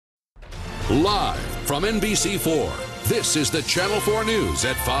Live from NBC4, this is the Channel 4 News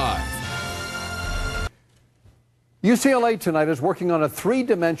at 5. UCLA tonight is working on a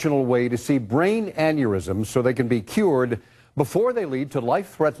three-dimensional way to see brain aneurysms so they can be cured before they lead to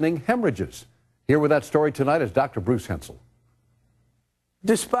life-threatening hemorrhages. Here with that story tonight is Dr. Bruce Hensel.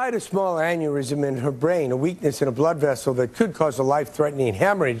 Despite a small aneurysm in her brain, a weakness in a blood vessel that could cause a life-threatening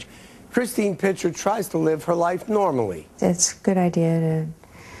hemorrhage, Christine Pitcher tries to live her life normally. It's a good idea to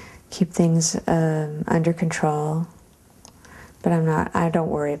keep things under control, but I don't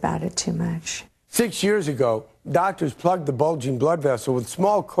worry about it too much. 6 years ago, doctors plugged the bulging blood vessel with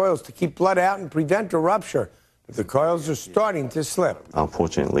small coils to keep blood out and prevent a rupture, but the coils are starting to slip.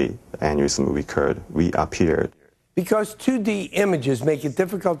 Unfortunately, the aneurysm reappeared. Because 2D images make it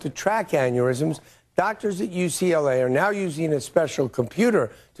difficult to track aneurysms, doctors at UCLA are now using a special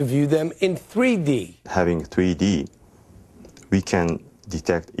computer to view them in 3D. Having 3D, we can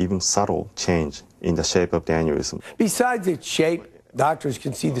detect even subtle change in the shape of the aneurysm. Besides its shape, doctors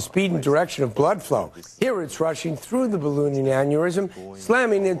can see the speed and direction of blood flow. Here it's rushing through the ballooning aneurysm,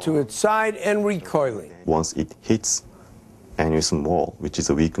 slamming into its side and recoiling. Once it hits aneurysm wall, which is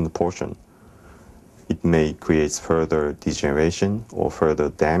a weakened portion, it may create further degeneration or further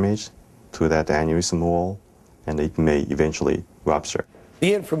damage to that aneurysm wall, and it may eventually rupture.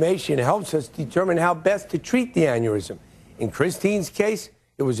 The information helps us determine how best to treat the aneurysm. In Christine's case,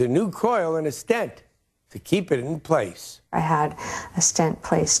 it was a new coil and a stent to keep it in place. I had a stent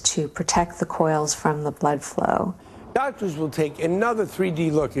placed to protect the coils from the blood flow. Doctors will take another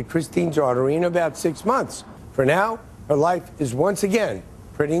 3D look at Christine's artery in about 6 months. For now, her life is once again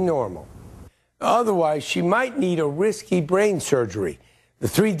pretty normal. Otherwise, she might need a risky brain surgery. The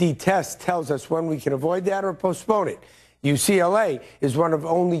 3D test tells us when we can avoid that or postpone it. UCLA is one of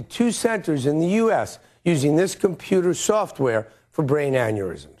only 2 centers in the U.S. using this computer software for brain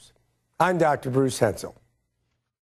aneurysms. I'm Dr. Bruce Hensel.